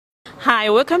Hi,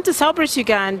 welcome to Celebrate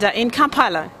Uganda in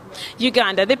Kampala,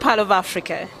 Uganda, the Pearl of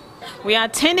Africa. We are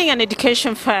attending an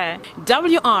education fair,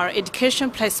 WR Education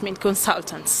Placement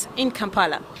Consultants in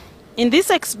Kampala. In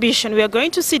this exhibition, we are going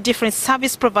to see different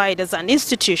service providers and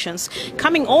institutions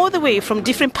coming all the way from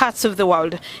different parts of the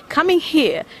world, coming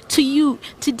here to you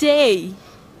today.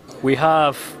 We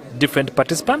have different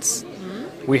participants.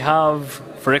 We have,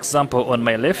 for example, on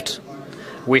my left,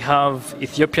 we have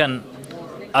Ethiopian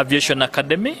Aviation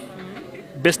Academy,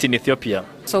 based in Ethiopia.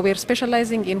 So we're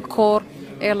specializing in core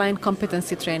airline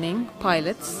competency training,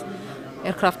 pilots,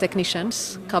 aircraft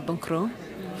technicians, cabin crew,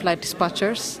 flight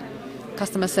dispatchers,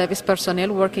 customer service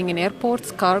personnel working in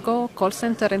airports, cargo, call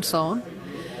center, and so on.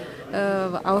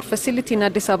 Our facility in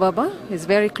Addis Ababa is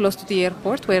very close to the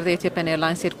airport where the Ethiopian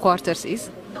Airlines headquarters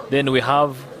is. Then we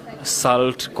have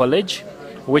SALT College,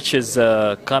 which is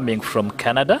coming from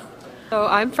Canada. So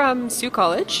I'm from Sault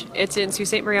College. It's in Sault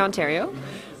Ste. Marie, Ontario.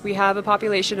 We have a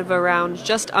population of around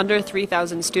just under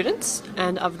 3,000 students,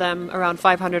 and of them around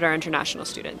 500 are international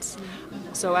students.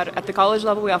 So at the college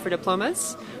level we offer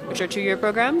diplomas, which are 2-year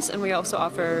programs, and we also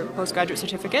offer postgraduate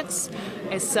certificates.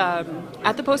 It's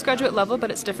at the postgraduate level,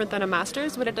 but it's different than a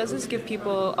master's. What it does is give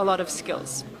people a lot of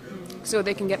skills. So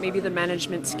they can get maybe the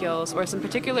management skills or some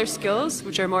particular skills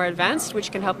which are more advanced,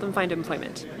 which can help them find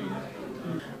employment.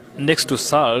 Next to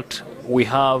SALT, we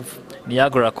have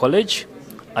Niagara College.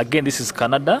 Again, this is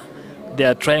Canada. They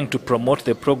are trying to promote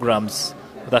the programs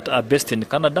that are based in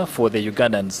Canada for the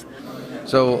Ugandans.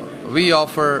 So we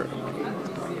offer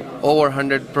over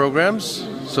 100 programs.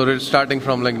 So it's starting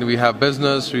from we have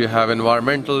business, we have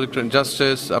environmental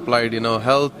justice, applied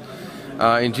health,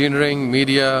 engineering,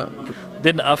 media.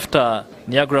 Then after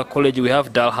Niagara College, we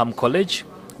have Durham College,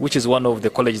 which is one of the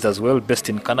colleges as well, based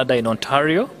in Canada, in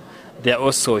Ontario. They are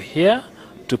also here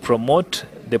to promote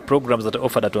the programs that are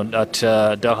offered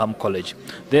at Durham College.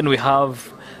 Then we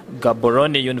have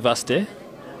Gaborone University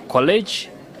College.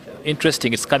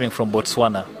 Interesting, it's coming from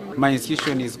Botswana. My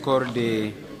institution is called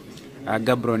the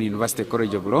Gaborone University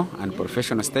College of Law and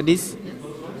Professional Studies.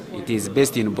 It is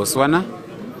based in Botswana.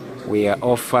 We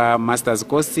offer master's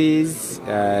courses,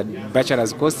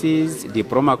 bachelor's courses,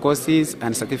 diploma courses,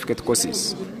 and certificate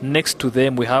courses. Next to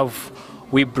them, we have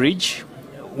WeBridge.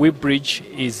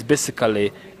 WeBridge is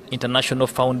basically International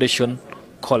Foundation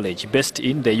College based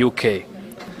in the UK.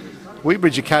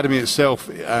 WeBridge Academy itself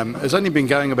has only been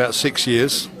going about 6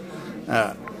 years.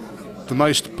 The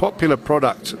most popular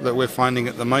product that we're finding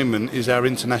at the moment is our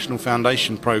International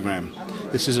Foundation program.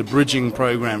 This is a bridging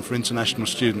program for international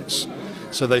students.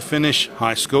 So they finish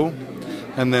high school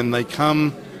and then they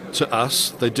come to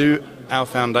us, they do our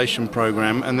foundation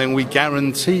program, and then we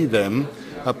guarantee them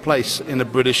a place in a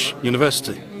British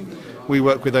university. We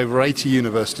work with over 80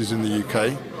 universities in the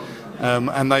UK,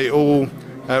 and they all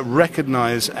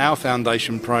recognise our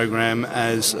foundation program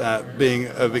as being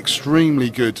of extremely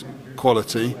good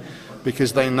quality,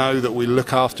 because they know that we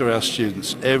look after our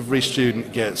students. Every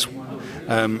student gets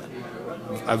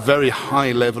a very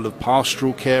high level of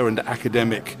pastoral care and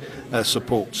academic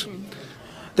support.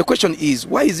 The question is,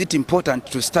 why is it important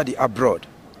to study abroad?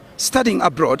 Studying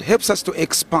abroad helps us to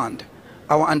expand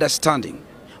our understanding,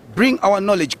 bring our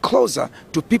knowledge closer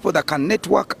to people that can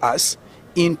network us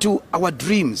into our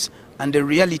dreams and the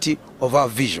reality of our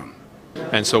vision.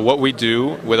 And so what we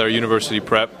do with our university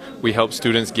prep, we help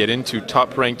students get into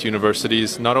top-ranked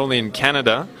universities, not only in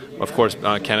Canada, of course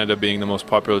Canada being the most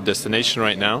popular destination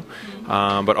right now,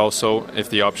 but also if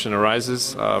the option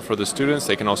arises for the students,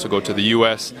 they can also go to the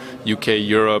US, UK,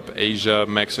 Europe, Asia,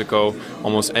 Mexico,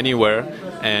 almost anywhere.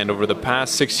 And over the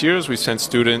past 6 years, we've sent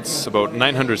students, about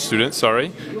 900 students,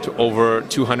 to over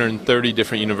 230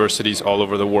 different universities all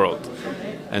over the world.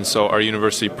 And so our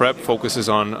university prep focuses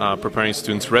on preparing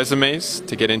students' resumes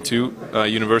to get into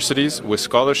universities with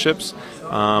scholarships,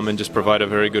 and just provide a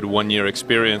very good one-year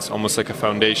experience, almost like a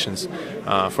foundations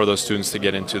for those students to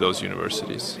get into those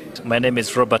universities. My name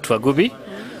is Robert Wagubi.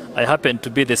 I happen to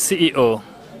be the CEO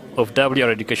of WR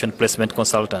Education Placement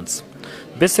Consultants.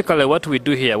 Basically what we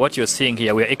do here, what you're seeing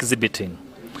here, we are exhibiting.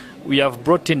 We have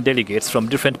brought in delegates from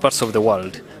different parts of the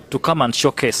world to come and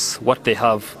showcase what they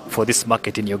have for this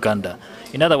market in Uganda.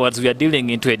 In other words, we are dealing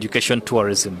into education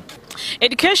tourism.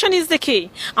 Education is the key,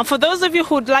 and for those of you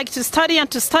who would like to study and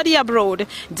to study abroad,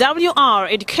 WR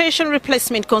Education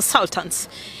Replacement Consultants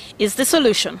is the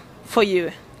solution for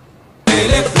you.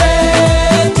 Celebrate